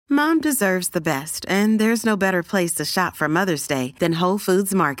Mom deserves the best, and there's no better place to shop for Mother's Day than Whole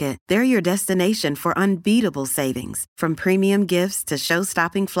Foods Market. They're your destination for unbeatable savings, from premium gifts to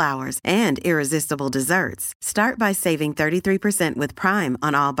show-stopping flowers and irresistible desserts. Start by saving 33% with Prime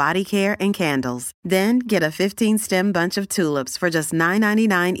on all body care and candles. Then get a 15-stem bunch of tulips for just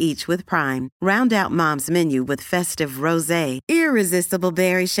 $9.99 each with Prime. Round out Mom's menu with festive rosé, irresistible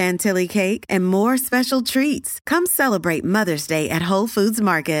berry chantilly cake, and more special treats. Come celebrate Mother's Day at Whole Foods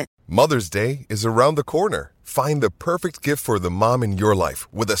Market. Mother's Day is around the corner. Find the perfect gift for the mom in your life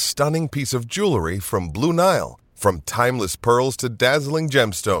with a stunning piece of jewelry from Blue Nile. From timeless pearls to dazzling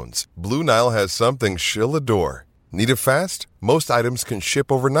gemstones, Blue Nile has something she'll adore. Need it fast? Most items can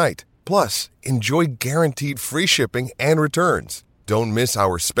ship overnight. Plus, enjoy guaranteed free shipping and returns. Don't miss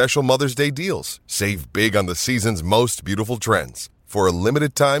our special Mother's Day deals. Save big on the season's most beautiful trends. For a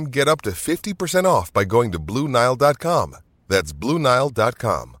limited time, get up to 50% off by going to BlueNile.com. That's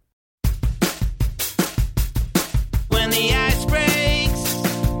BlueNile.com. When the ice breaks,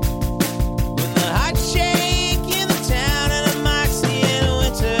 when the heart shake in the town and a moxie in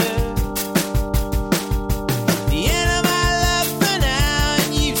winter, the end of my love for now,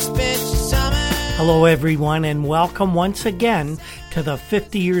 and you've spent your summer. Hello, everyone, and welcome once again to the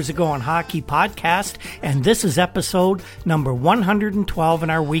 50 Years Ago in Hockey podcast, and this is episode number 112 in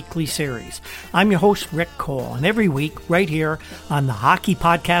our weekly series. I'm your host, Rick Cole, and every week, right here on the Hockey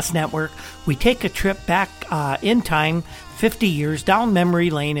Podcast Network, we take a trip back in time, 50 years, down memory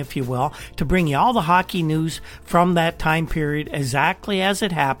lane, if you will, to bring you all the hockey news from that time period exactly as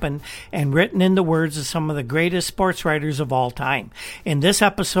it happened and written in the words of some of the greatest sports writers of all time. In this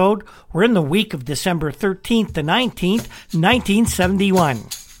episode, we're in the week of December 13th to 19th, 1971.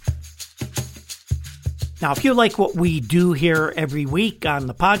 Now, if you like what we do here every week on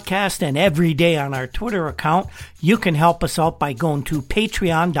the podcast and every day on our Twitter account, you can help us out by going to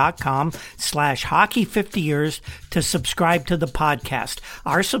patreon.com/hockey50years to subscribe to the podcast.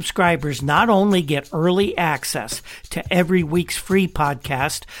 Our subscribers not only get early access to every week's free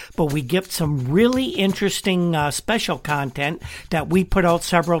podcast, but we get some really interesting special content that we put out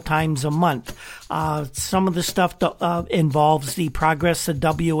several times a month. Some of the stuff involves the progress the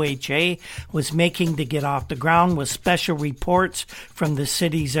WHA was making to get off the ground with special reports from the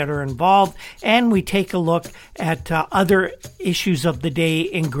cities that are involved, and we take a look at other issues of the day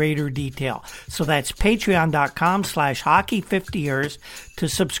in greater detail. So that's patreon.com/hockey50years to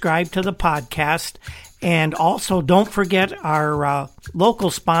subscribe to the podcast. And also don't forget our local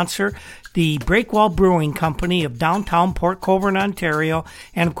sponsor, the Breakwall Brewing Company of downtown Port Colborne, Ontario,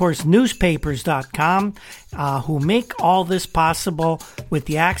 and of course newspapers.com, who make all this possible with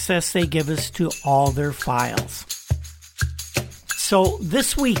the access they give us to all their files. So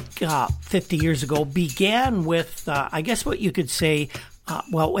this week, 50 years ago, began with, I guess what you could say,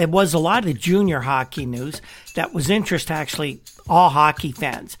 it was a lot of junior hockey news that was interest actually all hockey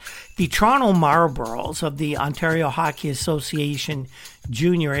fans. The Toronto Marlboros of the Ontario Hockey Association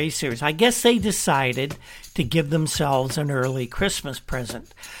Junior A Series, I guess they decided to give themselves an early Christmas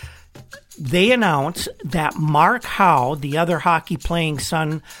present. They announced that Mark Howe, the other hockey-playing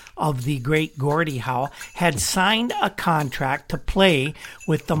son of the great Gordie Howe, had signed a contract to play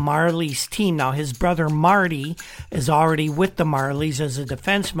with the Marlies team. Now, his brother Marty is already with the Marlies as a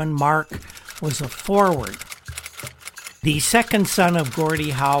defenseman. Mark was a forward. The second son of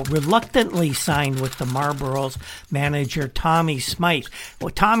Gordie Howe reluctantly signed with the Marlboros manager Tommy Smythe.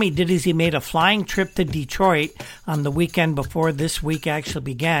 What Tommy did is he made a flying trip to Detroit on the weekend before this week actually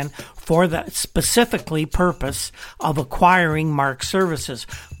began for the specifically purpose of acquiring Mark's services.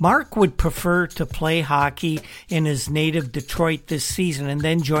 Mark would prefer to play hockey in his native Detroit this season and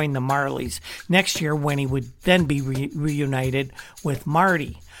then join the Marlies next year when he would then be reunited with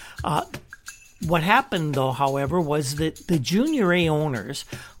Marty. What happened, though, however, was that the Junior A owners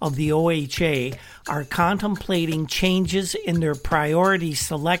of the OHA are contemplating changes in their priority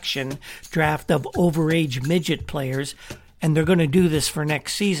selection draft of overage midget players, and they're going to do this for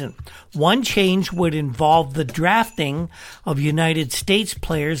next season. One change would involve the drafting of United States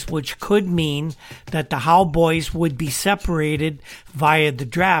players, which could mean that the Howe boys would be separated via the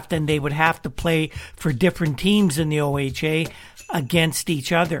draft, and they would have to play for different teams in the OHA against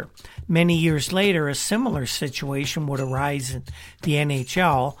each other. Many years later, a similar situation would arise in the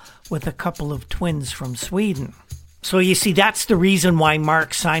NHL with a couple of twins from Sweden. So you see, that's the reason why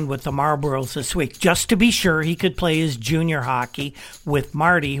Mark signed with the Marlboros this week, just to be sure he could play his junior hockey with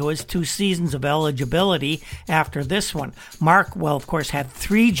Marty, who has 2 seasons of eligibility after this one. Mark, well, of course, had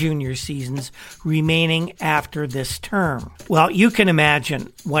 3 junior seasons remaining after this term. Well, you can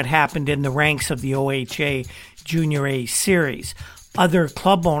imagine what happened in the ranks of the OHA Junior A Series. other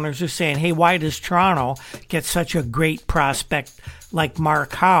club owners are saying, hey, why does Toronto get such a great prospect like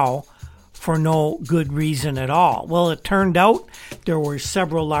Mark Howe for no good reason at all? Well, it turned out there were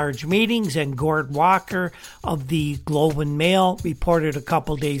several large meetings, and Gord Walker of the Globe and Mail reported a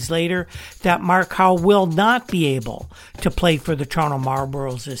couple days later that Mark Howe will not be able to play for the Toronto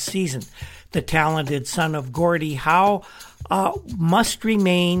Marlboros this season. The talented son of Gordie Howe must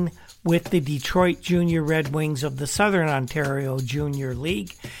remain with the Detroit Junior Red Wings of the Southern Ontario Junior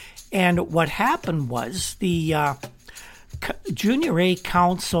League. And what happened was the Junior A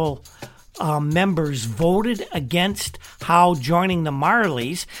Council members voted against Howe joining the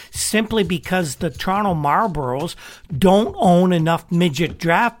Marlies simply because the Toronto Marlboros don't own enough midget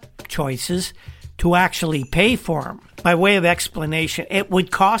draft choices to actually pay for them. By way of explanation, it would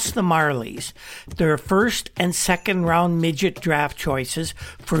cost the Marlies their first and second round midget draft choices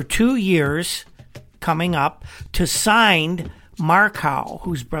for 2 years coming up to sign Mark Howe,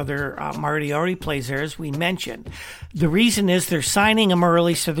 whose brother Marty already plays there, as we mentioned. The reason is they're signing him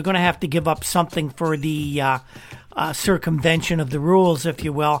early, so they're going to have to give up something for the circumvention of the rules, if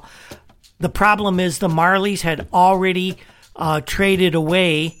you will. The problem is the Marlies had already traded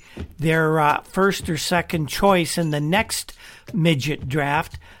away their first or second choice in the next midget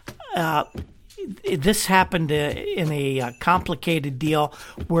draft. This happened in a complicated deal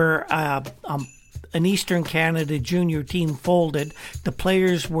where an Eastern Canada junior team folded. The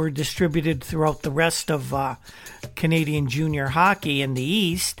players were distributed throughout the rest of Canadian junior hockey in the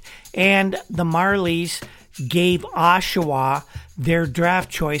East, and the Marlies gave Oshawa their draft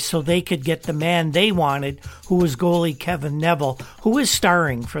choice so they could get the man they wanted, who was goalie Kevin Neville, who is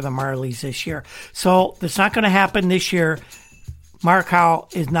starring for the Marlies this year. So it's not going to happen this year. Mark Howe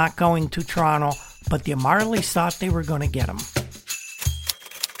is not going to Toronto, but the Marlies thought they were going to get him.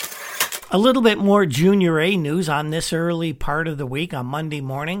 A little bit more Junior A news on this early part of the week on Monday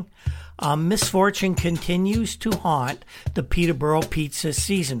morning. Misfortune continues to haunt the Peterborough Petes this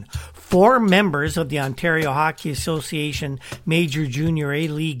season. 4 members of the Ontario Hockey Association Major Junior A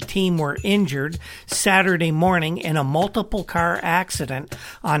League team were injured Saturday morning in a multiple-car accident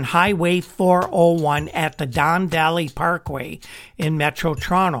on Highway 401 at the Don Valley Parkway in Metro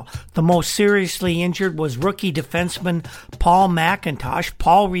Toronto. The most seriously injured was rookie defenseman Paul McIntosh.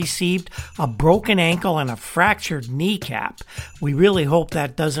 Paul received a broken ankle and a fractured kneecap. We really hope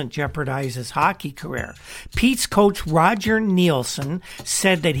that doesn't jeopardize his hockey career. Pete's coach Roger Nielsen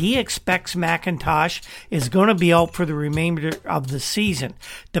said that he expects McIntosh is going to be out for the remainder of the season.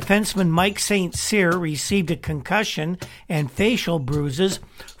 Defenseman Mike St. Cyr received a concussion and facial bruises.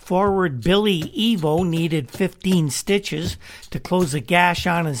 Forward Billy Evo needed 15 stitches to close a gash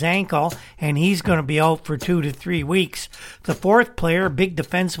on his ankle, and he's going to be out for 2 to 3 weeks. The fourth player, big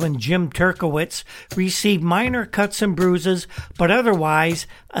defenseman Jim Turkowitz, received minor cuts and bruises, but otherwise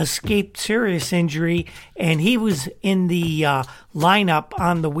escaped serious injury, and he was in the lineup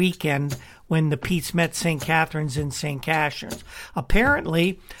on the weekend when the Petes met St. Catharines in St. Catharines.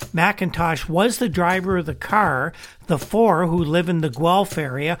 Apparently, McIntosh was the driver of the car. The 4 who live in the Guelph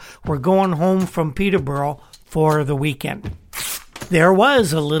area were going home from Peterborough for the weekend. There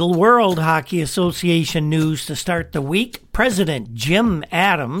was a little World Hockey Association news to start the week. President Jim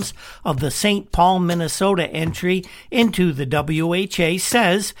Adams of the St. Paul, Minnesota entry into the WHA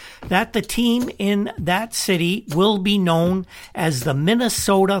says that the team in that city will be known as the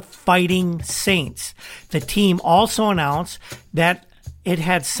Minnesota Fighting Saints. The team also announced that it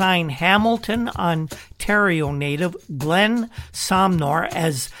had signed Hamilton, Ontario native Glenn Somnor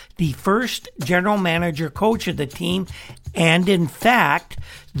as the first general manager coach of the team. And in fact,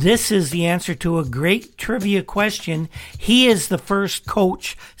 this is the answer to a great trivia question. He is the first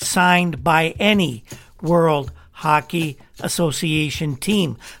coach signed by any World Hockey Association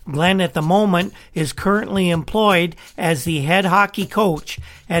team. Glenn, at the moment, is currently employed as the head hockey coach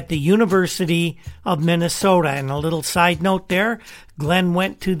at the University of Minnesota. And a little side note there, Glenn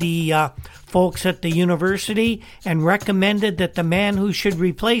went to the folks at the university and recommended that the man who should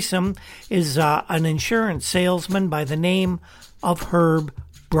replace him is an insurance salesman by the name of Herb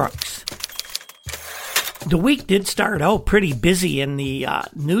Brooks. The week did start out pretty busy in the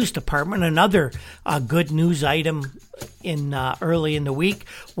news department. Another good news item in early in the week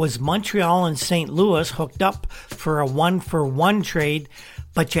was Montreal and St. Louis hooked up for a 1-for-1 trade,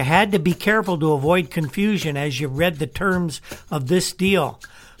 but you had to be careful to avoid confusion as you read the terms of this deal.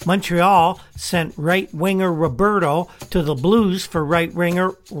 Montreal sent right winger Roberto to the Blues for right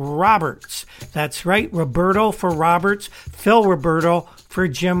winger Roberts. That's right, Roberto for Roberts, Phil Roberto for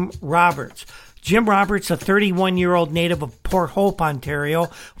Jim Roberts. Jim Roberts, a 31-year-old native of Port Hope, Ontario,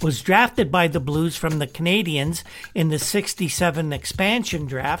 was drafted by the Blues from the Canadiens in the 67 expansion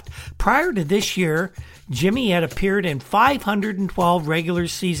draft. Prior to this year, Jimmy had appeared in 512 regular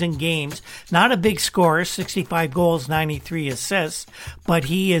season games. Not a big scorer, 65 goals, 93 assists, but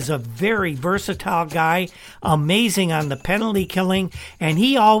he is a very versatile guy, amazing on the penalty killing, and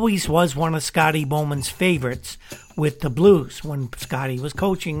he always was one of Scotty Bowman's favorites with the Blues when Scotty was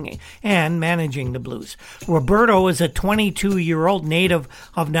coaching and managing the Blues. Roberto is a 22-year-old native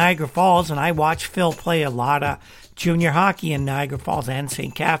of Niagara Falls, and I watched Phil play a lot of junior hockey in Niagara Falls and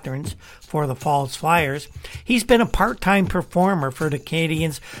St. Catharines for the Falls Flyers. He's been a part-time performer for the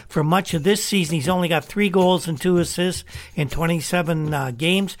Canadiens for much of this season. He's only got 3 goals and 2 assists in 27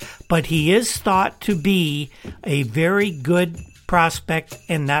 games, but he is thought to be a very good prospect,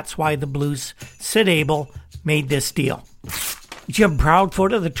 and that's why the Blues, Sid Abel, made this deal. Jim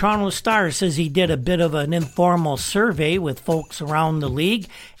Proudfoot of the Toronto Star says he did a bit of an informal survey with folks around the league,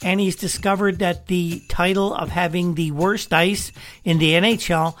 and he's discovered that the title of having the worst ice in the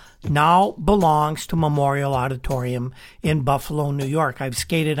NHL now belongs to Memorial Auditorium in Buffalo, New York. I've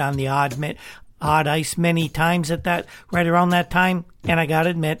skated on the odd ice many times right around that time, and I gotta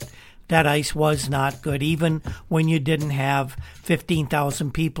admit, that ice was not good, even when you didn't have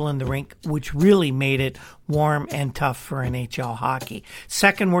 15,000 people in the rink, which really made it warm and tough for NHL hockey.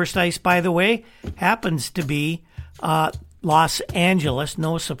 Second worst ice, by the way, happens to be Los Angeles.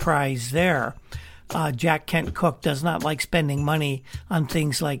 No surprise there. Jack Kent Cooke does not like spending money on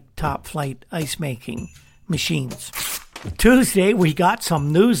things like top-flight ice-making machines. Tuesday, we got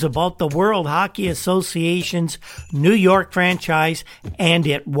some news about the World Hockey Association's New York franchise, and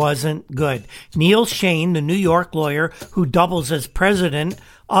it wasn't good. Neil Shane, the New York lawyer who doubles as president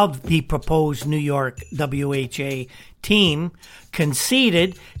of the proposed New York WHA team,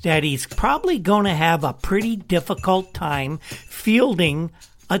 conceded that he's probably going to have a pretty difficult time fielding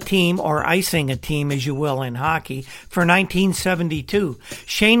a team, or icing a team, as you will, in hockey, for 1972.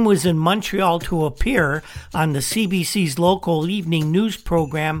 Shane was in Montreal to appear on the CBC's local evening news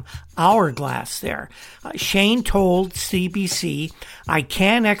program, Hourglass there. Shane told CBC, "I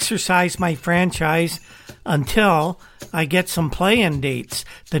can't exercise my franchise until I get some play-in dates.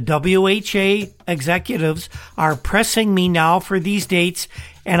 The WHA executives are pressing me now for these dates,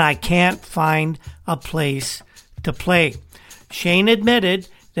 and I can't find a place to play." Shane admitted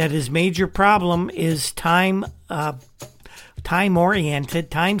that his major problem is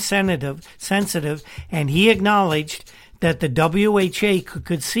time-oriented, time-sensitive, and he acknowledged that the WHA could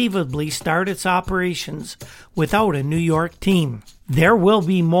conceivably start its operations without a New York team. There will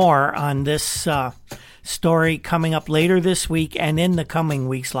be more on this story coming up later this week and in the coming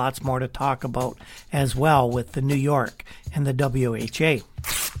weeks. Lots more to talk about as well with the New York and the WHA.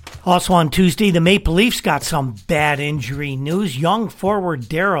 Also on Tuesday, the Maple Leafs got some bad injury news. Young forward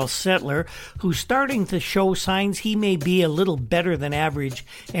Darryl Sittler, who's starting to show signs he may be a little better than average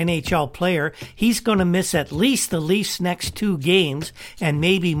NHL player, he's going to miss at least the Leafs' next 2 games and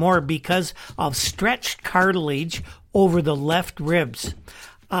maybe more because of stretched cartilage over the left ribs.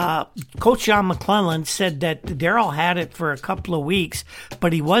 Coach John McClellan said that Darryl had it for a couple of weeks,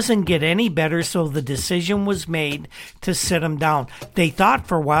 but he wasn't getting any better, so the decision was made to sit him down. They thought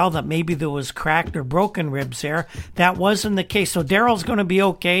for a while that maybe there was cracked or broken ribs there. That wasn't the case. So Darryl's going to be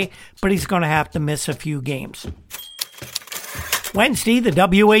okay, but he's going to have to miss a few games. Wednesday, the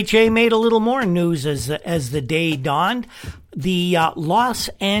WHA made a little more news as the day dawned. The Los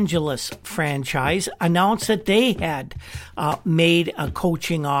Angeles franchise announced that they had made a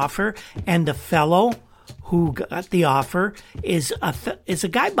coaching offer, and the fellow who got the offer is a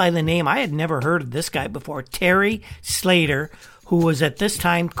guy by the name, I had never heard of this guy before, Terry Slater, who was at this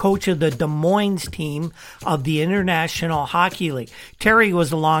time coach of the Des Moines team of the International Hockey League. Terry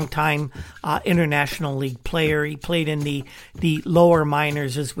was a longtime International League player. He played in the lower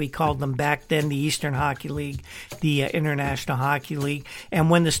minors, as we called them back then, the Eastern Hockey League, the International Hockey League. And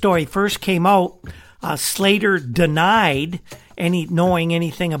when the story first came out, Slater denied knowing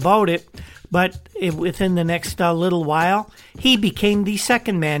anything about it. But within the next little while, he became the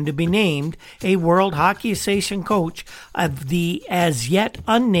second man to be named a World Hockey Association coach of the as yet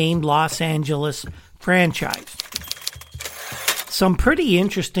unnamed Los Angeles franchise. Some pretty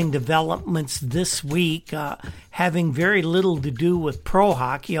interesting developments this week having very little to do with pro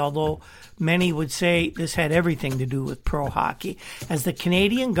hockey, although many would say this had everything to do with pro hockey, as the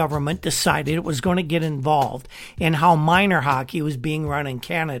Canadian government decided it was going to get involved in how minor hockey was being run in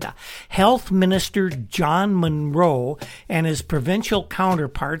Canada. Health Minister John Munro and his provincial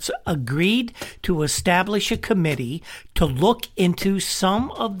counterparts agreed to establish a committee to look into some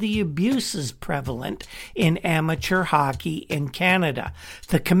of the abuses prevalent in amateur hockey in Canada.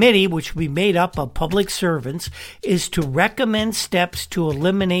 The committee, which will be made up of public servants, is to recommend steps to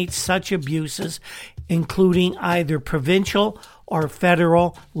eliminate such abuses, including either provincial or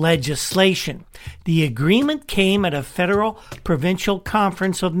federal legislation. The agreement came at a federal provincial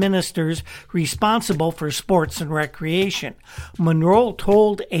conference of ministers responsible for sports and recreation. Munro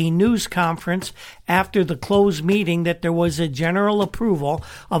told a news conference after the closed meeting that there was a general approval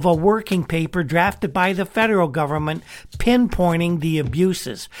of a working paper drafted by the federal government pinpointing the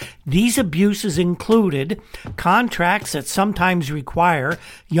abuses. These abuses included contracts that sometimes require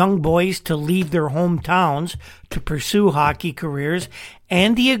young boys to leave their hometowns to pursue hockey careers,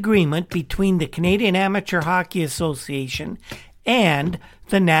 and the agreement between the Canadian Amateur Hockey Association and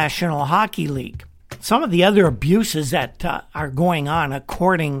the National Hockey League. Some of the other abuses that are going on,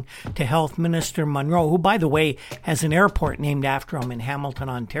 according to Health Minister Munro, who, by the way, has an airport named after him in Hamilton,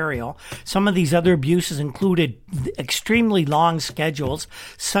 Ontario, some of these other abuses included extremely long schedules,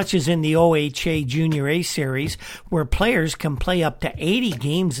 such as in the OHA Junior A Series, where players can play up to 80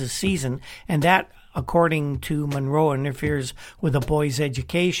 games a season, and that, according to Munro, interferes with a boy's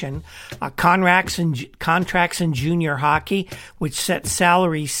education. Contracts in junior hockey, which set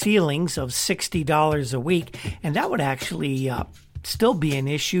salary ceilings of $60 a week, and that would actually still be an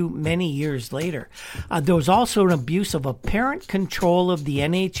issue many years later. There was also an abuse of apparent control of the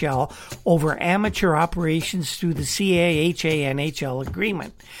NHL over amateur operations through the CAHA-NHL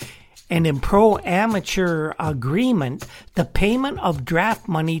agreement. And in pro-amateur agreement, the payment of draft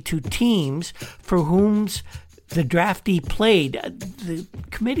money to teams for whom the draftee played. The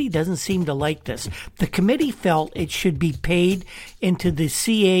committee doesn't seem to like this. The committee felt it should be paid into the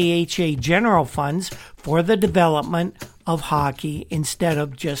CAHA general funds for the development of hockey instead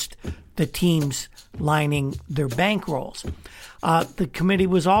of just the teams lining their bankrolls. The committee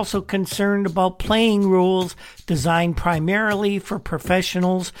was also concerned about playing rules designed primarily for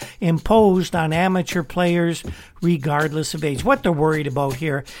professionals imposed on amateur players regardless of age. What they're worried about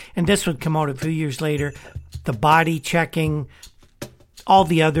here, and this would come out a few years later, the body checking, all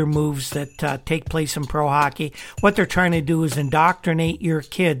the other moves that take place in pro hockey. What they're trying to do is indoctrinate your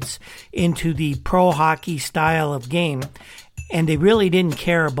kids into the pro hockey style of game, and they really didn't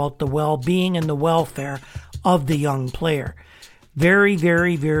care about the well-being and the welfare of the young player. Very,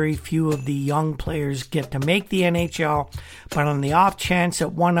 very, very few of the young players get to make the NHL, but on the off chance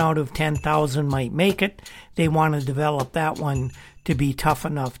that 1 out of 10,000 might make it, they want to develop that one to be tough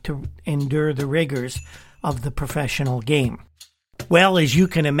enough to endure the rigors of the professional game. Well, as you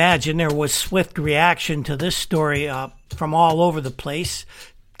can imagine, there was swift reaction to this story from all over the place.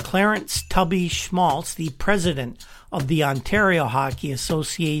 Clarence Tubby Schmaltz, the president of the Ontario Hockey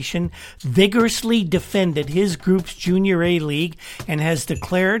Association, vigorously defended his group's Junior A League and has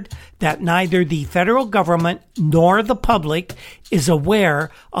declared that neither the federal government nor the public is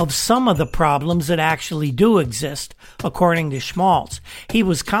aware of some of the problems that actually do exist, according to Schmaltz. He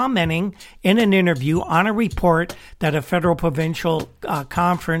was commenting in an interview on a report that a federal provincial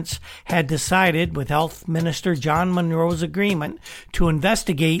conference had decided, with Health Minister John Munro's agreement, to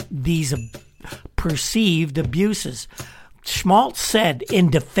investigate these perceived abuses. Schmaltz said, in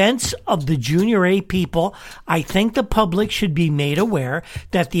defense of the Junior A people, I think the public should be made aware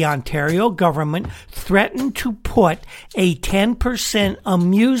that the Ontario government threatened to put a 10%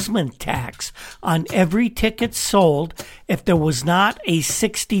 amusement tax on every ticket sold if there was not a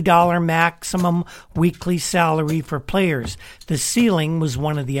 $60 maximum weekly salary for players. The ceiling was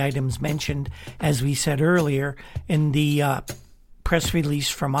one of the items mentioned, as we said earlier, in the press release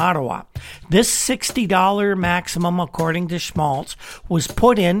from Ottawa. This $60 maximum, according to Schmaltz, was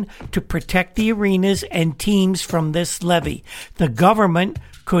put in to protect the arenas and teams from this levy. The government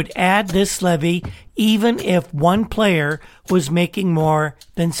could add this levy even if one player was making more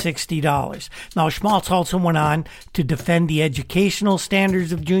than $60. Now, Schmaltz also went on to defend the educational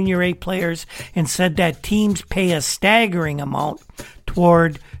standards of Junior A players and said that teams pay a staggering amount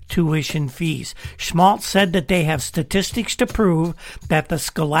toward tuition fees. Schmaltz said that they have statistics to prove that the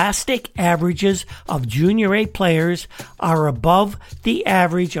scholastic averages of Junior A players are above the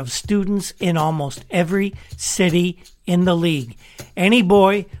average of students in almost every city in the league. Any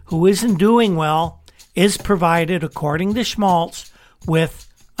boy who isn't doing well is provided, according to Schmaltz, with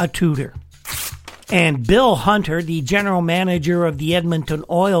a tutor. And Bill Hunter, the general manager of the Edmonton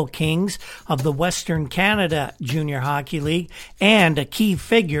Oil Kings of the Western Canada Junior Hockey League and a key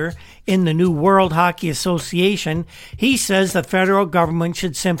figure in the new World Hockey Association, he says the federal government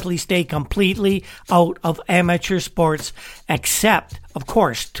should simply stay completely out of amateur sports, except, of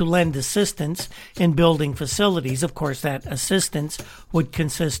course, to lend assistance in building facilities. Of course, that assistance would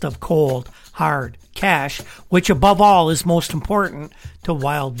consist of cold, hard cash, which above all is most important to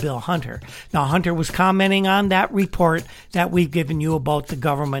Wild Bill Hunter. Now, Hunter was commenting on that report that we've given you about the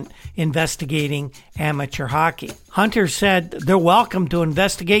government investigating amateur hockey. Hunter said they're welcome to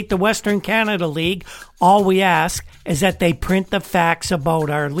investigate the Western Canada League. All we ask is that they print the facts about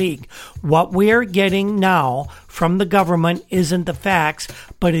our league. What we're getting now from the government isn't the facts,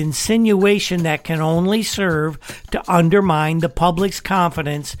 but insinuation that can only serve to undermine the public's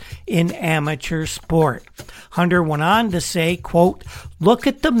confidence in amateur sport. Hunter went on to say, quote, "Look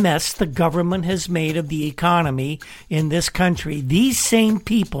at the mess the government has made of the economy in this country. These same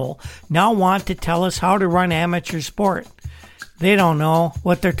people now want to tell us how to run amateur sport. They don't know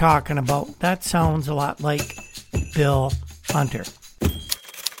what they're talking about." That sounds a lot like Bill Hunter.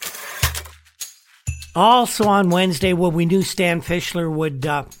 Also on Wednesday, we knew Stan Fischler would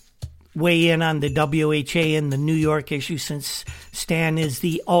weigh in on the WHA and the New York issue, since Stan is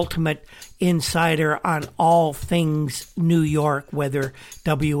the ultimate insider on all things New York, whether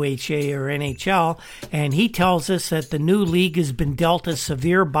WHA or NHL, and he tells us that the new league has been dealt a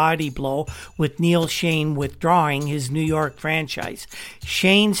severe body blow with Neil Shane withdrawing his New York franchise.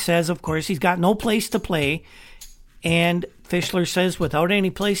 Shane says, of course, he's got no place to play, and Fischler says without any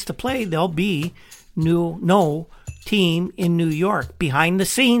place to play, there'll be no team in New York. Behind the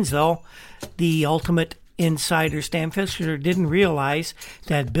scenes, though, the ultimate insider Stan Fischler didn't realize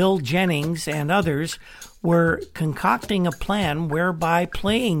that Bill Jennings and others were concocting a plan whereby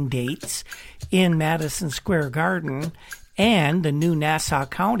playing dates in Madison Square Garden and the new Nassau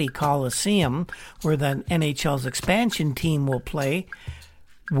County Coliseum, where the NHL's expansion team will play,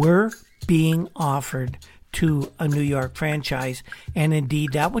 were being offered to a New York franchise. And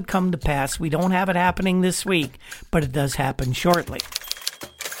indeed, that would come to pass. We don't have it happening this week, but it does happen shortly.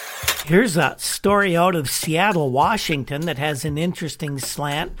 Here's a story out of Seattle, Washington that has an interesting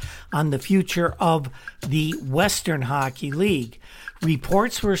slant on the future of the Western Hockey League.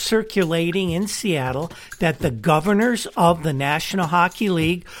 Reports were circulating in Seattle that the governors of the National Hockey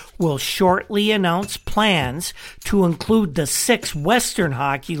League will shortly announce plans to include the 6 Western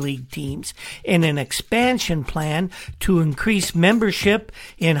Hockey League teams in an expansion plan to increase membership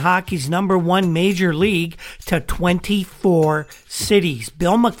in hockey's number 1 major league to 24 cities.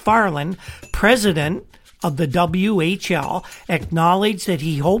 Bill McFarland, president of the WHL, acknowledged that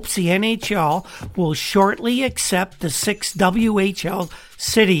he hopes the NHL will shortly accept the 6 WHL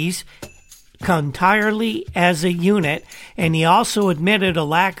cities entirely as a unit, and he also admitted a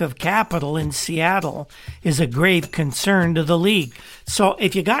lack of capital in Seattle is a grave concern to the league. So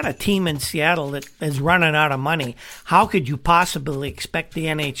if you got a team in Seattle that is running out of money, how could you possibly expect the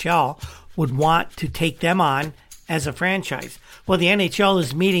NHL would want to take them on as a franchise? Well, the NHL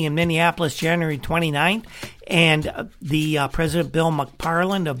is meeting in Minneapolis January 29th, and the President Bill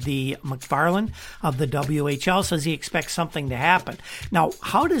McFarland of the WHL says he expects something to happen. Now,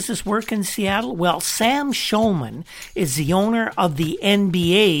 how does this work in Seattle? Well, Sam Schulman is the owner of the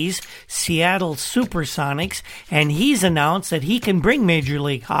NBA's Seattle Supersonics, and he's announced that he can bring Major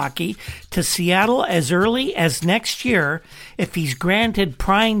League Hockey to Seattle as early as next year if he's granted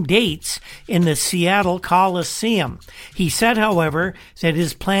prime dates in the Seattle Coliseum. He said, however, that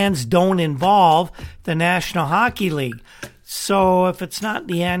his plans don't involve the National Hockey League. So if it's not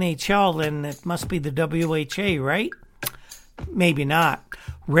the NHL, then it must be the WHA, right? Maybe not.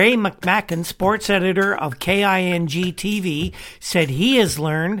 Ray McMacken, sports editor of KING-TV, said he has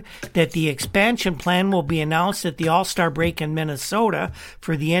learned that the expansion plan will be announced at the All-Star break in Minnesota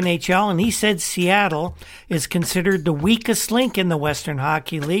for the NHL, and he said Seattle is considered the weakest link in the Western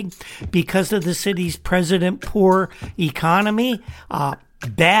Hockey League because of the city's poor economy,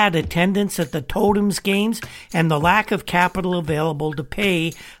 bad attendance at the Totems games, and the lack of capital available to pay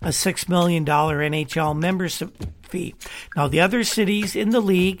a $6 million NHL membership fee. Now, the other cities in the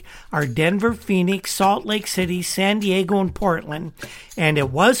league are Denver, Phoenix, Salt Lake City, San Diego, and Portland. And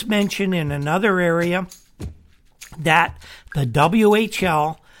it was mentioned in another area that the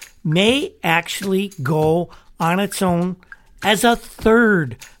WHL may actually go on its own as a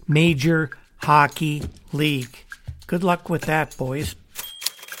 3rd major hockey league. Good luck with that, boys.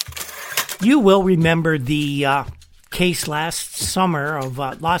 You will remember the case last summer of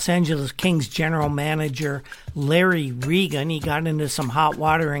Los Angeles Kings general manager Larry Regan. He got into some hot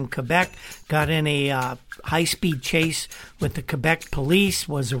water in Quebec, got in a high-speed chase with the Quebec police,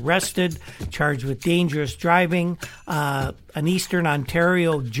 was arrested, charged with dangerous driving. An Eastern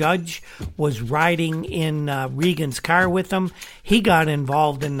Ontario judge was riding in Regan's car with him. He got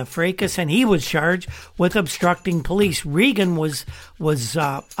involved in the fracas, and he was charged with obstructing police. Regan was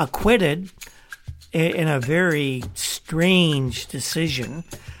acquitted in a very strange decision.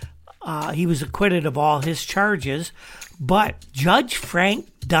 He was acquitted of all his charges, but Judge Frank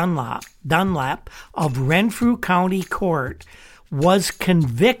Dunlap of Renfrew County Court was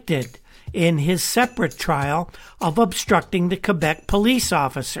convicted in his separate trial of obstructing the Quebec police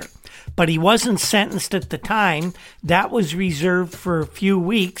officer. But he wasn't sentenced at the time. That was reserved for a few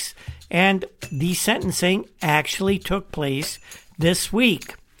weeks, and the sentencing actually took place this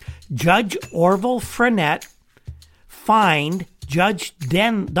week. Judge Orville Frenette fined Judge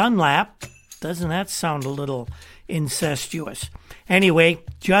Dunlap. Doesn't that sound a little incestuous? Anyway,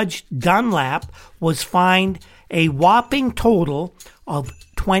 Judge Dunlap was fined a whopping total of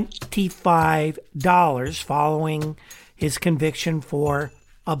 $25 following his conviction for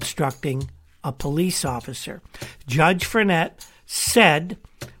obstructing a police officer. Judge Frenette said,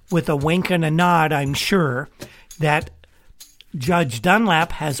 with a wink and a nod, I'm sure, that Judge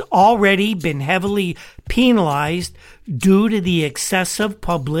Dunlap has already been heavily penalized due to the excessive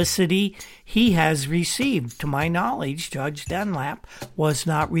publicity he has received. To my knowledge, Judge Dunlap was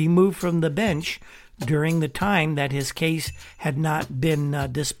not removed from the bench during the time that his case had not been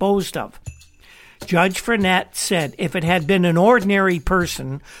disposed of. Judge Frenette said if it had been an ordinary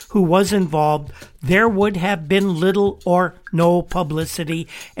person who was involved, there would have been little or no publicity,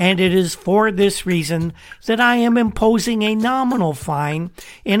 and it is for this reason that I am imposing a nominal fine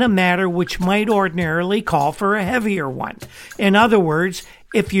in a matter which might ordinarily call for a heavier one. In other words,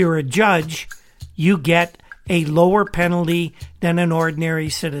 if you're a judge, you get a lower penalty than an ordinary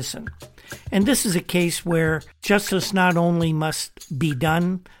citizen. And this is a case where justice not only must be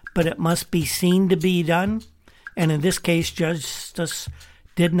done, but it must be seen to be done. And in this case, justice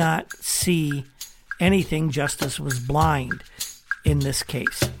did not see anything. Justice was blind in this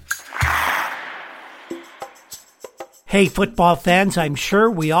case. Hey, football fans, I'm sure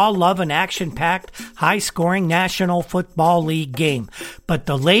we all love an action-packed, high-scoring National Football League game. But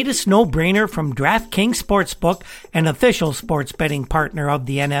the latest no-brainer from DraftKings Sportsbook, an official sports betting partner of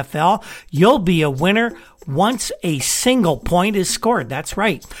the NFL, you'll be a winner once a single point is scored. That's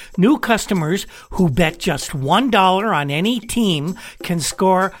right. New customers who bet just $1 on any team can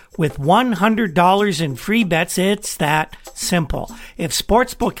score with $100 in free bets. It's that simple. If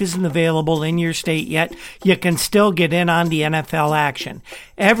Sportsbook isn't available in your state yet, you can still get in on the NFL action.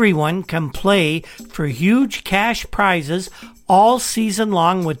 Everyone can play for huge cash prizes all season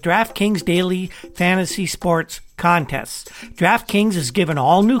long with DraftKings Daily Fantasy Sports contests. DraftKings has given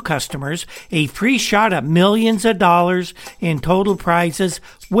all new customers a free shot at millions of dollars in total prizes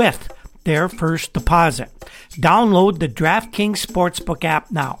with their first deposit. Download the DraftKings Sportsbook app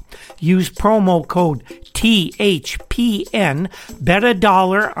now. Use promo code THPN, bet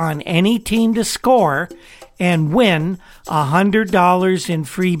 $1 on any team to score, and win $100 in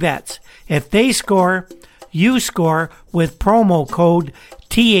free bets. If they score, you score with promo code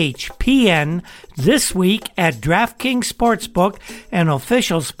THPN this week at DraftKings Sportsbook, an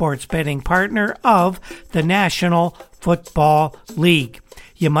official sports betting partner of the National Football League.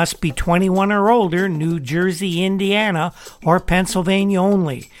 You must be 21 or older, New Jersey, Indiana, or Pennsylvania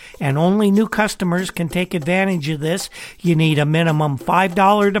only. And only new customers can take advantage of this. You need a minimum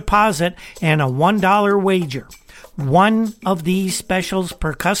 $5 deposit and a $1 wager. One of these specials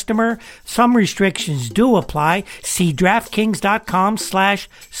per customer. Some restrictions do apply. See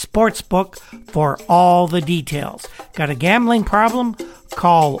DraftKings.com/sportsbook for all the details. Got a gambling problem?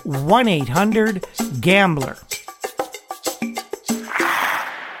 Call 1-800-GAMBLER.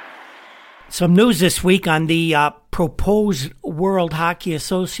 Some news this week on the proposed World Hockey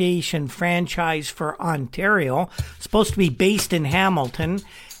Association franchise for Ontario. It's supposed to be based in Hamilton.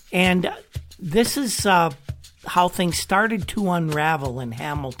 And this is how things started to unravel in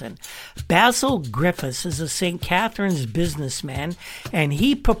Hamilton. Basil Griffiths is a St. Catharines businessman, and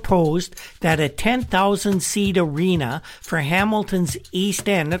he proposed that a 10,000-seat arena for Hamilton's East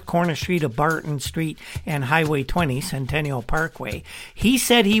End at corner street of Barton Street and Highway 20, Centennial Parkway. He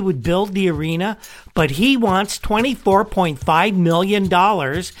said he would build the arena, but he wants $24.5 million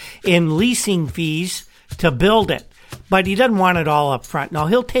in leasing fees to build it. But he doesn't want it all up front. Now,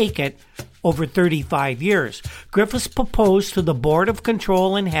 he'll take it over 35 years. Griffiths proposed to the Board of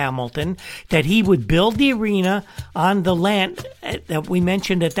Control in Hamilton that he would build the arena on the land that we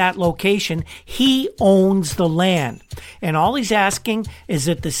mentioned at that location. He owns the land. And all he's asking is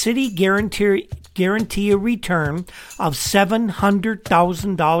that the city guarantee a return of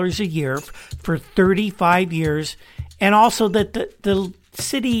 $700,000 a year for 35 years, and also that the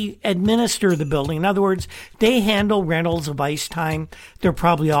city administer the building. In other words, they handle rentals of ice time. They're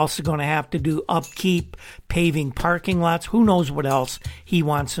probably also going to have to do upkeep, paving parking lots. Who knows what else he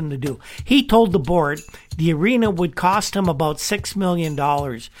wants them to do. He told the board the arena would cost him about $6 million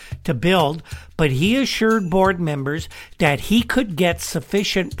to build, but he assured board members that he could get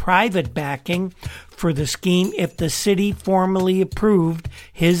sufficient private backing for the scheme if the city formally approved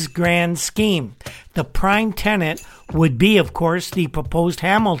his grand scheme. The prime tenant would be, of course, the proposed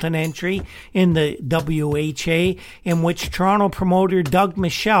Hamilton entry in the WHA, in which Toronto promoter Doug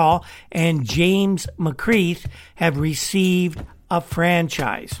Michelle and James McCreath have received a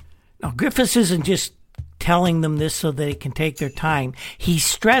franchise. Now, Griffiths isn't just telling them this so they can take their time. He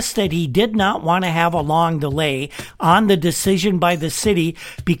stressed that he did not want to have a long delay on the decision by the city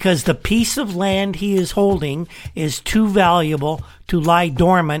because the piece of land he is holding is too valuable to lie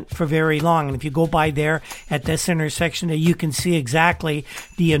dormant for very long. And if you go by there at this intersection, you can see exactly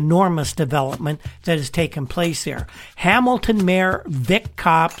the enormous development that has taken place there. Hamilton Mayor Vic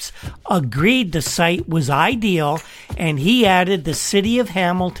Copps agreed the site was ideal, and he added the city of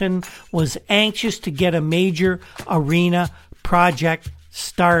Hamilton was anxious to get a major arena project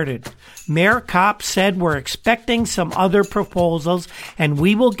started. Mayor Copps said, "We're expecting some other proposals, and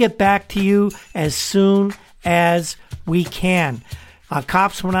we will get back to you as soon as we can."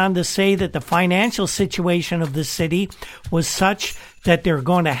 Copps went on to say that the financial situation of the city was such that they're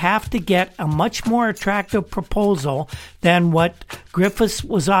going to have to get a much more attractive proposal than what Griffiths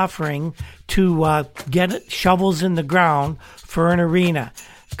was offering to get shovels in the ground for an arena.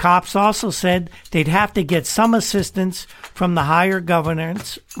 Copps also said they'd have to get some assistance from the higher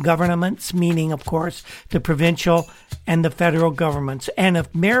governments, meaning, of course, the provincial and the federal governments. And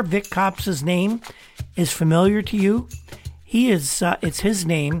if Mayor Vic Copps' name is familiar to you, it's his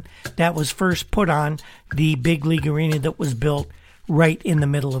name that was first put on the big league arena that was built right in the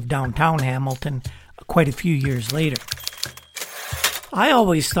middle of downtown Hamilton quite a few years later. I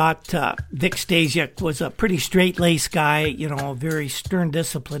always thought Vic Stasiuk was a pretty straight-laced guy, a very stern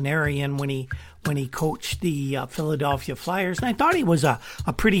disciplinarian when he coached the Philadelphia Flyers. And I thought he was a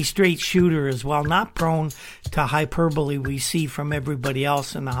pretty straight shooter as well, not prone to hyperbole we see from everybody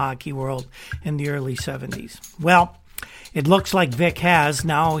else in the hockey world in the early 70s. Well, it looks like Vic has.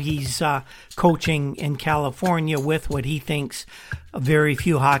 Now he's coaching in California with what he thinks very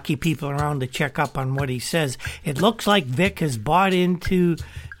few hockey people around to check up on what he says. It looks like Vic has bought into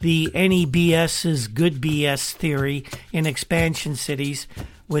the any BS is good BS theory in expansion cities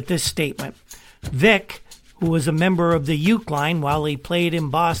with this statement. Vic, who was a member of the Uke line while he played in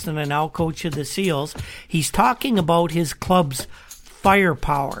Boston and now coach of the Seals, he's talking about his club's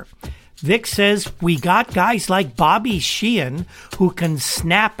firepower. Vic says, "We got guys like Bobby Sheehan who can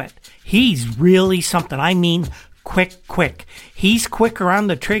snap it. He's really something. I mean, quick. He's quicker on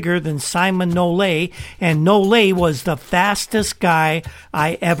the trigger than Simon Nole, and Nole was the fastest guy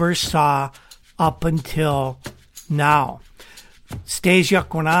I ever saw up until now."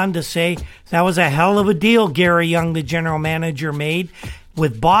 Stasiuk went on to say, "That was a hell of a deal Gary Young, the general manager, made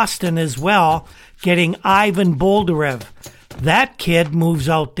with Boston as well, getting Ivan Boldarev. That kid moves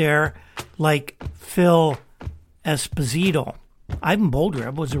out there like Phil Esposito." Ivan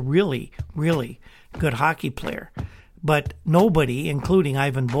Boldarev was a really, really good hockey player, but nobody, including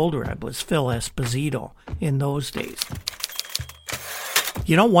Ivan Boldarev, was Phil Esposito in those days.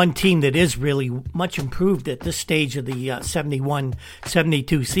 One team that is really much improved at this stage of the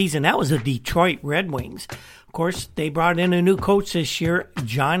 71-72 season, that was the Detroit Red Wings. Of course, they brought in a new coach this year,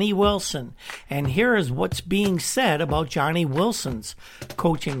 Johnny Wilson. And here is what's being said about Johnny Wilson's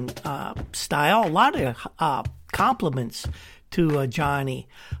coaching style. A lot of compliments to Johnny.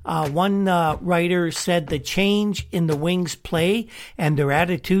 One writer said the change in the Wings' play and their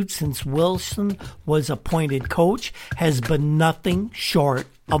attitude since Wilson was appointed coach has been nothing short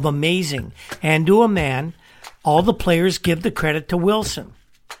of amazing. And to a man, all the players give the credit to Wilson.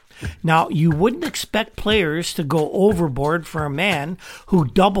 Now, you wouldn't expect players to go overboard for a man who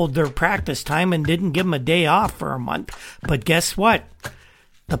doubled their practice time and didn't give them a day off for a month. But guess what?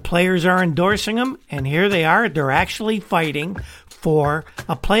 The players are endorsing him, and here they are. They're actually fighting for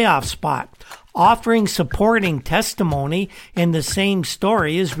a playoff spot. Offering supporting testimony in the same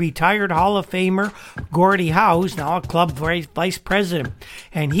story is retired Hall of Famer Gordie Howe, who's now a club vice president.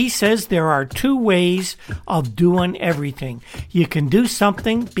 And he says there are two ways of doing everything. You can do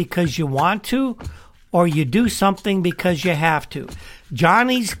something because you want to, or you do something because you have to.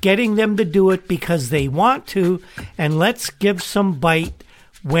 Johnny's getting them to do it because they want to, and let's give some bite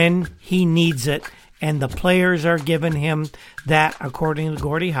when he needs it. And the players are giving him that, according to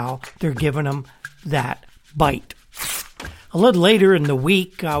Gordie Howe, they're giving him that bite. A little later in the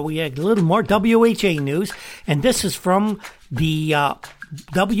week, we had a little more WHA news, and this is from the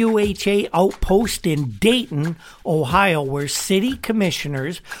WHA outpost in Dayton, Ohio, where city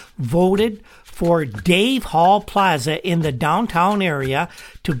commissioners voted for Dave Hall Plaza in the downtown area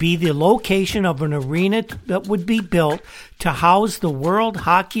to be the location of an arena that would be built to house the World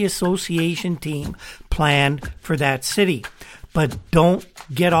Hockey Association team planned for that city. But don't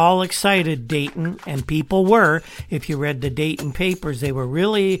get all excited, Dayton, and people were. If you read the Dayton papers, they were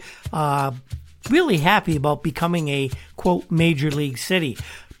really happy about becoming a, quote, major league city.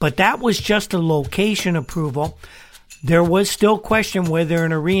 But that was just a location approval. There was still question whether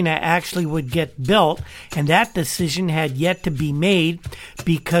an arena actually would get built, and that decision had yet to be made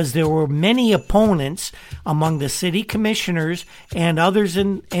because there were many opponents among the city commissioners and others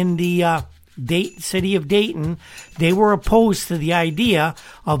in the city of Dayton. They were opposed to the idea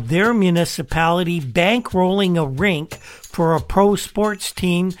of their municipality bankrolling a rink for a pro sports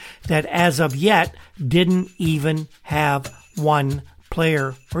team that as of yet didn't even have one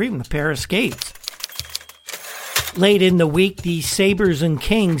player or even a pair of skates. Late in the week, the Sabres and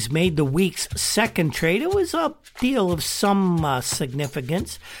Kings made the week's second trade. It was a deal of some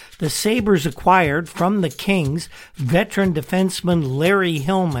significance. The Sabres acquired from the Kings veteran defenseman Larry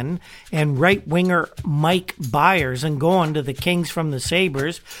Hillman and right winger Mike Byers, and going to the Kings from the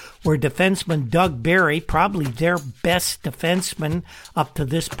Sabres were defenseman Doug Barry, probably their best defenseman up to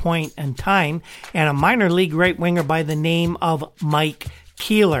this point in time, and a minor league right winger by the name of Mike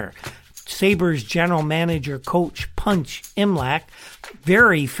Keeler. Sabres general manager coach Punch Imlach,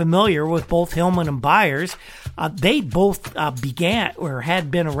 very familiar with both Hillman and Byers. They both began or had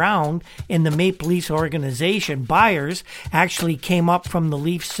been around in the Maple Leafs organization. Byers actually came up from the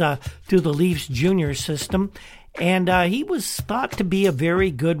Leafs through the Leafs junior system, and he was thought to be a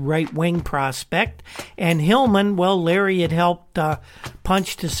very good right-wing prospect. And Hillman, well, Larry had helped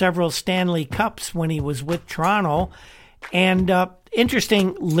Punch to several Stanley Cups when he was with Toronto. And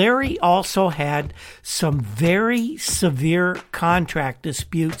interesting, Larry also had some very severe contract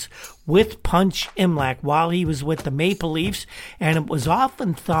disputes with Punch Imlach while he was with the Maple Leafs, and it was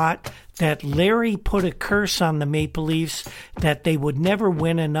often thought that Larry put a curse on the Maple Leafs that they would never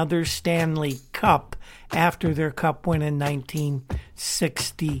win another Stanley Cup after their cup win in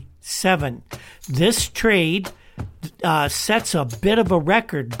 1967. This trade sets a bit of a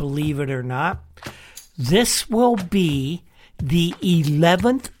record, believe it or not. This will be the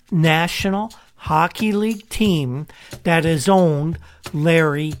 11th National Hockey League team that has owned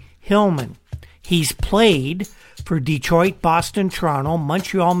Larry Hillman. He's played for Detroit, Boston, Toronto,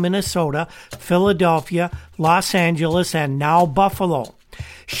 Montreal, Minnesota, Philadelphia, Los Angeles, and now Buffalo.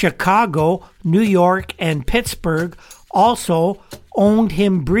 Chicago, New York, and Pittsburgh also owned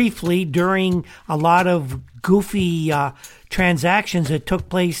him briefly during a lot of goofy transactions that took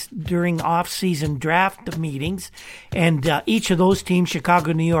place during off-season draft meetings, and each of those teams,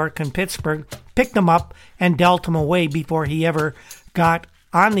 Chicago, New York, and Pittsburgh, picked him up and dealt him away before he ever got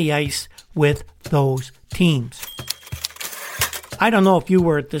on the ice with those teams. I don't know if you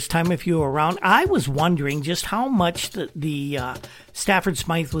were at this time, if you were around. I was wondering just how much the Stafford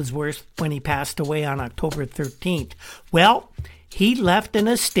Smythe was worth when he passed away on October 13th. Well, he left an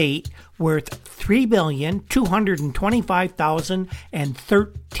estate worth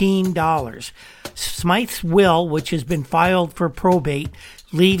 $3,225,013. Smythe's will, which has been filed for probate,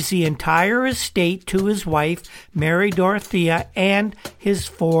 leaves the entire estate to his wife, Mary Dorothea, and his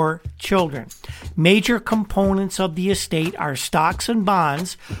 4 children. Major components of the estate are stocks and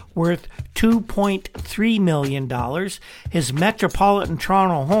bonds worth $2.3 million, his Metropolitan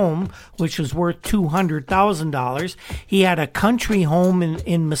Toronto home, which was worth $200,000. He had a country home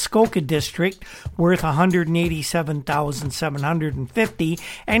in Muskoka District worth $187,750,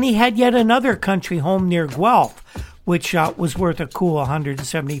 and he had yet another country home near Guelph, which was worth a cool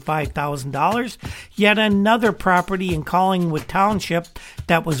 $175,000. Yet another property in Collingwood Township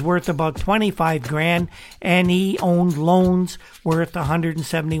that was worth about $25,000, and he owned loans worth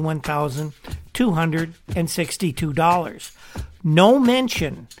 $171,262. no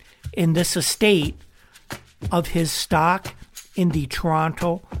mention in this estate of his stock in the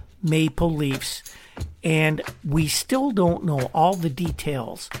Toronto Maple Leafs. And we still don't know all the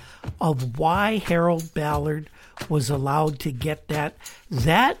details of why Harold Ballard was allowed to get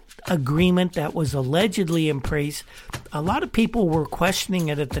that agreement that was allegedly in place. A lot of people were questioning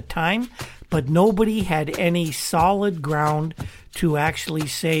it at the time, but nobody had any solid ground to actually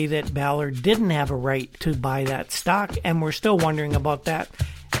say that Ballard didn't have a right to buy that stock, and we're still wondering about that.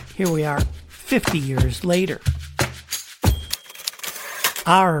 Here we are 50 years later.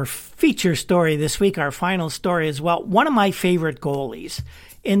 Our feature story this week, our final story as well, one of my favorite goalies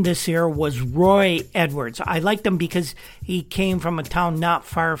in this era was Roy Edwards. I liked him because he came from a town not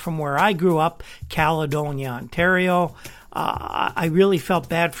far from where I grew up, Caledonia, Ontario. I really felt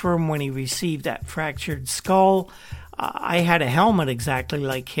bad for him when he received that fractured skull. I had a helmet exactly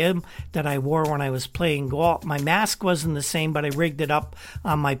like him that I wore when I was playing goal. My mask wasn't the same, but I rigged it up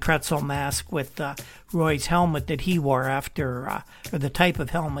on my pretzel mask with Roy's helmet that he wore or the type of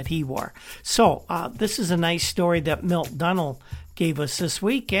helmet he wore. So this is a nice story that Milt Dunnell gave us this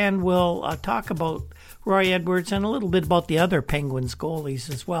week, and we'll talk about Roy Edwards and a little bit about the other Penguins goalies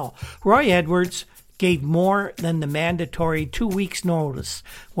as well. Roy Edwards gave more than the mandatory 2 weeks' notice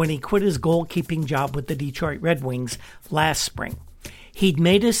when he quit his goalkeeping job with the Detroit Red Wings last spring. He'd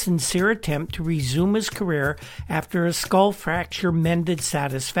made a sincere attempt to resume his career after a skull fracture mended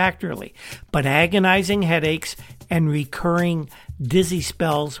satisfactorily, but agonizing headaches and recurring dizzy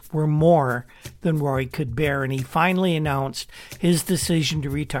spells were more than Roy could bear, and he finally announced his decision to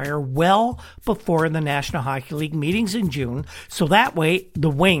retire well before the National Hockey League meetings in June, so that way the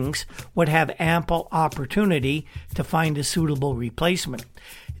Wings would have ample opportunity to find a suitable replacement.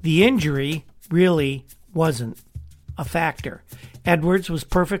 The injury really wasn't a factor. Edwards was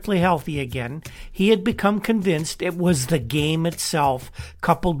perfectly healthy again. He had become convinced it was the game itself,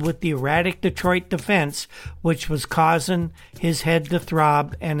 coupled with the erratic Detroit defense, which was causing his head to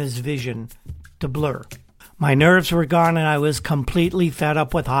throb and his vision to blur. My nerves were gone and I was completely fed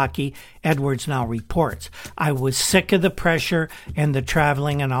up with hockey, Edwards now reports. I was sick of the pressure and the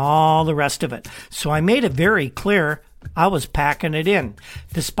traveling and all the rest of it. So I made it very clear I was packing it in.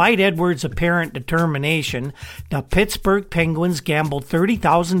 Despite Edwards' apparent determination, the Pittsburgh Penguins gambled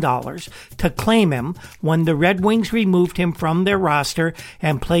 $30,000 to claim him when the Red Wings removed him from their roster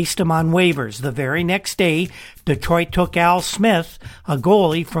and placed him on waivers. The very next day, Detroit took Al Smith, a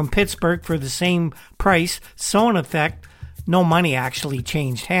goalie from Pittsburgh, for the same price, so in effect, no money actually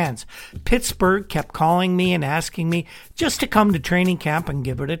changed hands. Pittsburgh kept calling me and asking me just to come to training camp and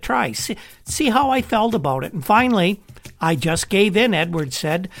give it a try. See how I felt about it. And finally, I just gave in, Edwards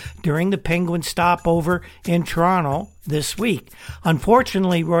said during the Penguins stopover in Toronto this week.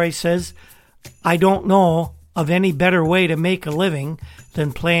 Unfortunately, Roy says, I don't know of any better way to make a living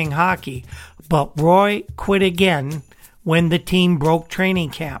than playing hockey. But Roy quit again when the team broke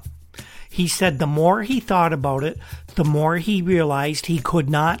training camp. He said the more he thought about it, the more he realized he could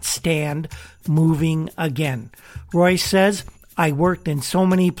not stand moving again. Roy says, I worked in so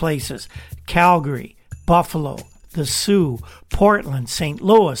many places: Calgary, Buffalo, the Sioux, Portland, St.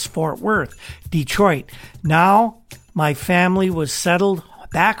 Louis, Fort Worth, Detroit. Now my family was settled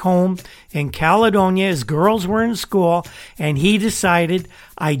back home in Caledonia. His girls were in school, and he decided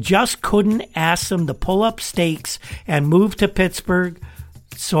I just couldn't ask them to pull up stakes and move to Pittsburgh,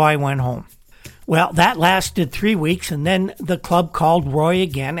 so I went home. Well, that lasted 3 weeks, and then the club called Roy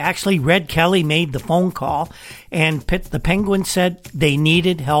again. Actually, Red Kelly made the phone call, and the Penguins said they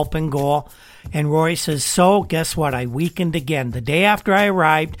needed help in goal. And Roy says, so guess what? I weakened again. The day after I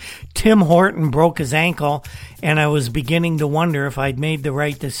arrived, Tim Horton broke his ankle, and I was beginning to wonder if I'd made the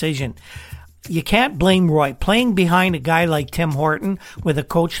right decision. You can't blame Roy. Playing behind a guy like Tim Horton with a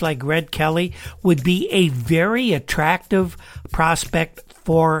coach like Red Kelly would be a very attractive prospect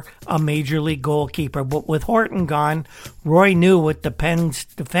for a major league goalkeeper. But with Horton gone, Roy knew what the Pens'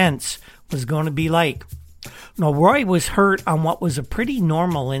 defense was going to be like. Now, Roy was hurt on what was a pretty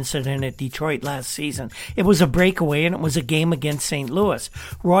normal incident at Detroit last season. It was a breakaway, and it was a game against St. Louis.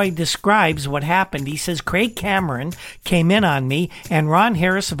 Roy describes what happened. He says, Craig Cameron came in on me, and Ron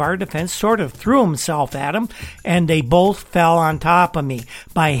Harris of our defense sort of threw himself at him, and they both fell on top of me.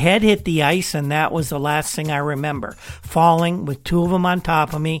 My head hit the ice, and that was the last thing I remember. Falling with two of them on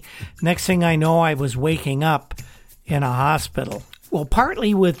top of me. Next thing I know, I was waking up in a hospital. Well,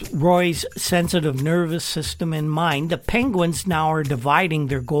 partly with Roy's sensitive nervous system in mind, the Penguins now are dividing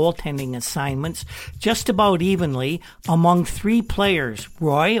their goaltending assignments just about evenly among 3 players.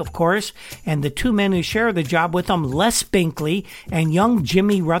 Roy, of course, and the 2 men who share the job with him, Les Binkley and young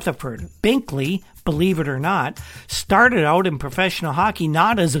Jimmy Rutherford. Binkley, believe it or not, started out in professional hockey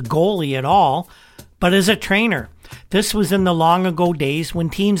not as a goalie at all, but as a trainer. This was in the long ago days when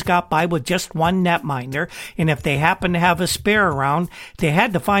teams got by with just one netminder, and if they happened to have a spare around, they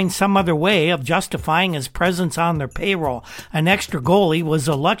had to find some other way of justifying his presence on their payroll. An extra goalie was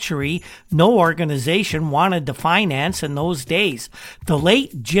a luxury no organization wanted to finance in those days. The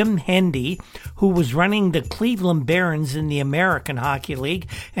late Jim Hendy, who was running the Cleveland Barons in the American Hockey League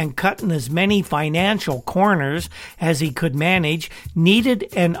and cutting as many financial corners as he could manage, needed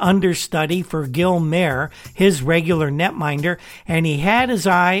an understudy for Gil Mayer, his regular netminder, and he had his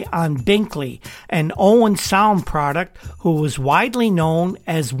eye on Binkley, an Owen Sound product who was widely known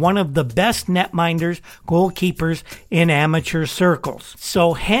as one of the best netminders, goalkeepers in amateur circles.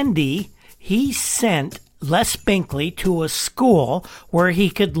 So Hendy, he sent Les Binkley to a school where he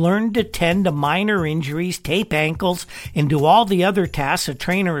could learn to tend to minor injuries, tape ankles, and do all the other tasks a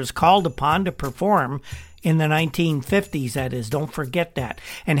trainer is called upon to perform in the 1950s, that is. Don't forget that.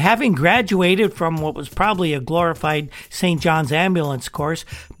 And having graduated from what was probably a glorified St. John's ambulance course,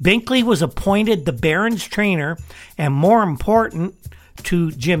 Binkley was appointed the Barons trainer, and more important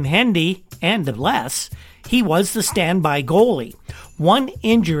to Jim Hendy and to Les, he was the standby goalie. One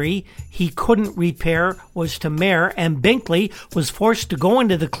injury he couldn't repair was to Mayer, and Binkley was forced to go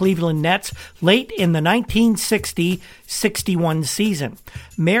into the Cleveland Nets late in the 1960-61 season.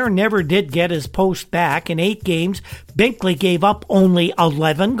 Mayer never did get his post back. In 8 games, Binkley gave up only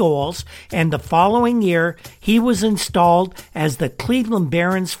 11 goals, and the following year, he was installed as the Cleveland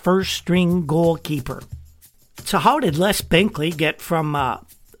Barons' first-string goalkeeper. So how did Les Binkley get from a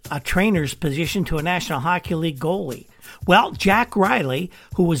trainer's position to a National Hockey League goalie? Well, Jack Riley,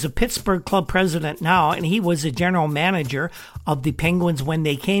 who was a Pittsburgh club president now, and he was the general manager of the Penguins when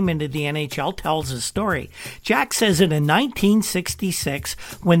they came into the NHL, tells his story. Jack says that in 1966,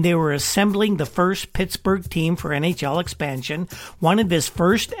 when they were assembling the first Pittsburgh team for NHL expansion, one of his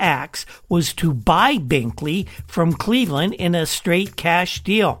first acts was to buy Binkley from Cleveland in a straight cash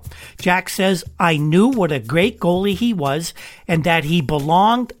deal. Jack says, "I knew what a great goalie he was and that he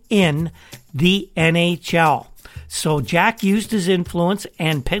belonged in the NHL." So Jack used his influence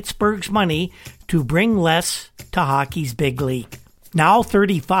and Pittsburgh's money to bring Les to hockey's big league. Now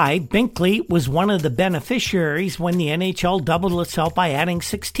 35, Binkley was one of the beneficiaries when the NHL doubled itself by adding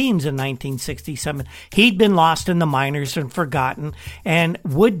 6 teams in 1967. He'd been lost in the minors and forgotten, and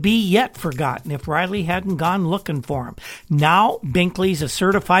would be yet forgotten if Riley hadn't gone looking for him. Now Binkley's a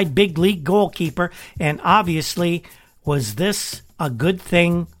certified big league goalkeeper, and obviously was this a good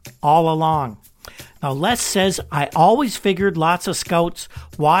thing all along? Now, Les says, "I always figured lots of scouts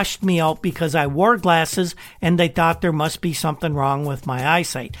washed me out because I wore glasses and they thought there must be something wrong with my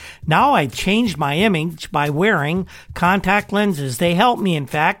eyesight. Now I've changed my image by wearing contact lenses. They help me, in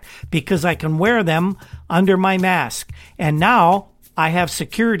fact, because I can wear them under my mask. And now I have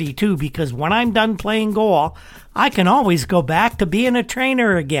security, too, because when I'm done playing goal, I can always go back to being a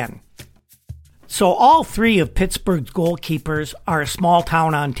trainer again." So all 3 of Pittsburgh's goalkeepers are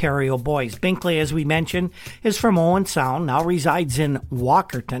small-town Ontario boys. Binkley, as we mentioned, is from Owen Sound, now resides in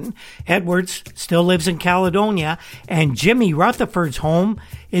Walkerton. Edwards still lives in Caledonia, and Jimmy Rutherford's home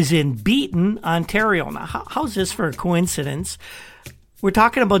is in Beaton, Ontario. Now, how's this for a coincidence? We're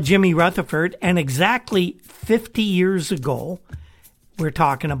talking about Jimmy Rutherford, and exactly 50 years ago, we're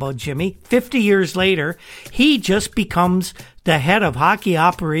talking about Jimmy. 50 years later, he just becomes the head of hockey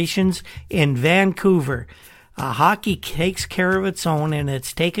operations in Vancouver. Hockey takes care of its own, and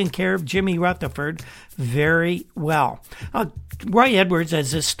it's taken care of Jimmy Rutherford very well. Roy Edwards,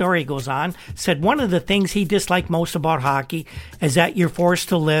 as this story goes on, said one of the things he disliked most about hockey is that you're forced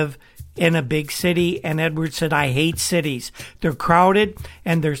to live in a big city, and Edwards said, "I hate cities. They're crowded,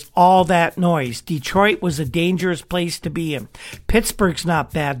 and there's all that noise. Detroit was a dangerous place to be in. Pittsburgh's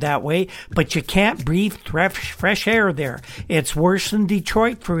not bad that way, but you can't breathe fresh air there. It's worse than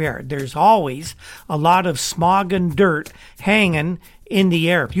Detroit for air. There's always a lot of smog and dirt hanging in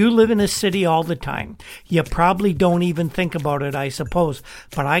the air. If you live in a city all the time, you probably don't even think about it, I suppose.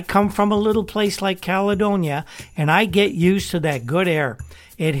 But I come from a little place like Caledonia, and I get used to that good air.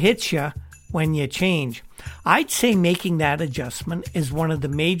 It hits you when you change." I'd say making that adjustment is one of the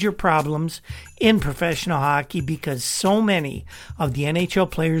major problems in professional hockey because so many of the NHL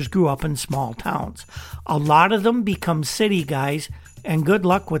players grew up in small towns. A lot of them become city guys, and good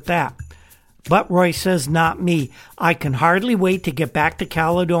luck with that. But Roy says, not me. I can hardly wait to get back to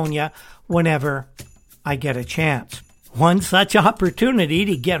Caledonia whenever I get a chance. One such opportunity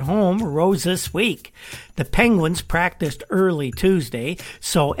to get home arose this week. The Penguins practiced early Tuesday,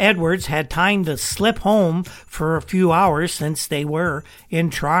 so Edwards had time to slip home for a few hours since they were in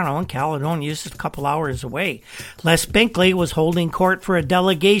Toronto, and Caledonia is just a couple hours away. Les Binkley was holding court for a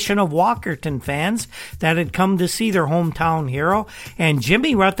delegation of Walkerton fans that had come to see their hometown hero, and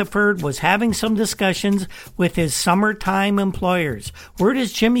Jimmy Rutherford was having some discussions with his summertime employers. Where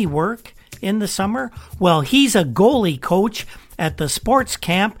does Jimmy work in the summer? Well, he's a goalie coach at the sports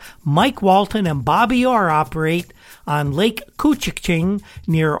camp Mike Walton and Bobby Orr operate on Lake Couchiching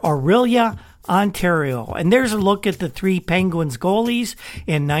near Orillia, Ontario. And there's a look at the three Penguins goalies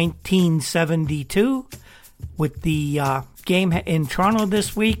in 1972 with the game in Toronto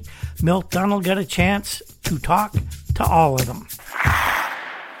this week. Milt Dunnell got a chance to talk to all of them.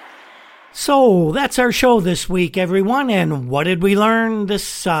 So that's our show this week, everyone. And what did we learn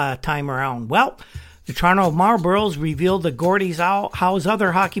this time around? Well, the Toronto Marlboros revealed that Gordie Howe's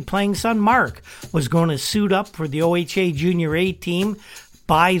other hockey-playing son, Mark, was going to suit up for the OHA Junior A team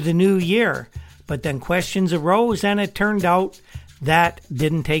by the new year. But then questions arose, and it turned out that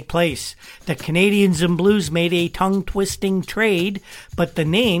didn't take place. The Canadians and Blues made a tongue-twisting trade, but the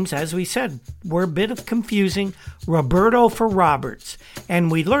names, as we said, were a bit confusing. Roberto for Roberts.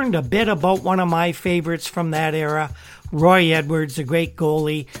 And we learned a bit about one of my favorites from that era, Roy Edwards, a great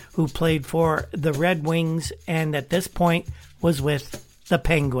goalie who played for the Red Wings and at this point was with the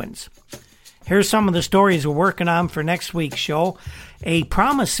Penguins. Here's some of the stories we're working on for next week's show. A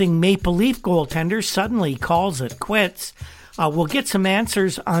promising Maple Leaf goaltender suddenly calls it quits. We'll get some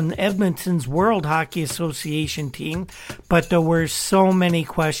answers on Edmonton's World Hockey Association team, but there were so many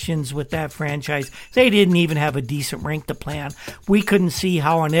questions with that franchise. They didn't even have a decent rink to play on. We couldn't see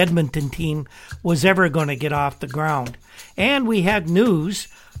how an Edmonton team was ever going to get off the ground. And we had news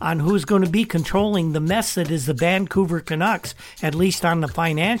on who's going to be controlling the mess that is the Vancouver Canucks, at least on the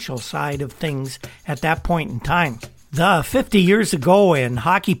financial side of things at that point in time. The 50 Years Ago in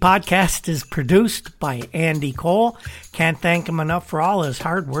Hockey podcast is produced by Andy Cole. Can't thank him enough for all his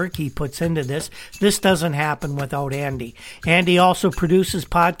hard work he puts into this. This doesn't happen without Andy. Andy also produces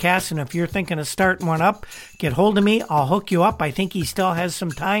podcasts, and if you're thinking of starting one up, get hold of me. I'll hook you up. I think he still has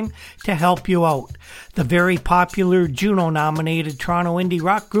some time to help you out. The very popular Juno-nominated Toronto indie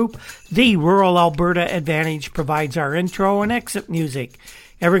rock group, the Rural Alberta Advantage, provides our intro and exit music.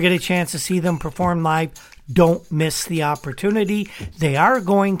 Ever get a chance to see them perform live? Don't miss the opportunity. They are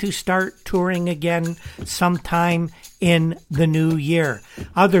going to start touring again sometime in the new year.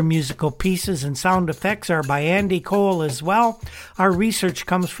 Other musical pieces and sound effects are by Andy Cole as well. Our research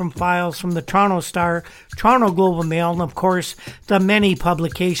comes from files from the Toronto Star, Toronto Globe and Mail, and of course, the many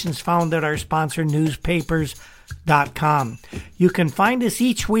publications found at our sponsor newspapers.com. You can find us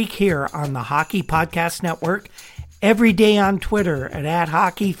each week here on the Hockey Podcast Network, every day on Twitter at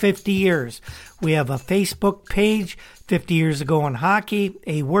Hockey50Years. We have a Facebook page, 50 Years Ago in Hockey,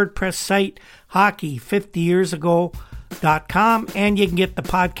 a WordPress site, Hockey50YearsAgo.com, and you can get the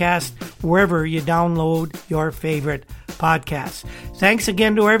podcast wherever you download your favorite podcasts. Thanks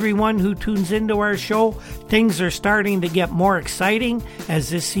again to everyone who tunes into our show. Things are starting to get more exciting as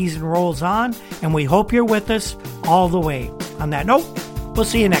this season rolls on, and we hope you're with us all the way. On that note, we'll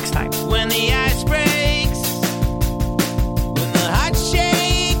see you next time. When the ice breaks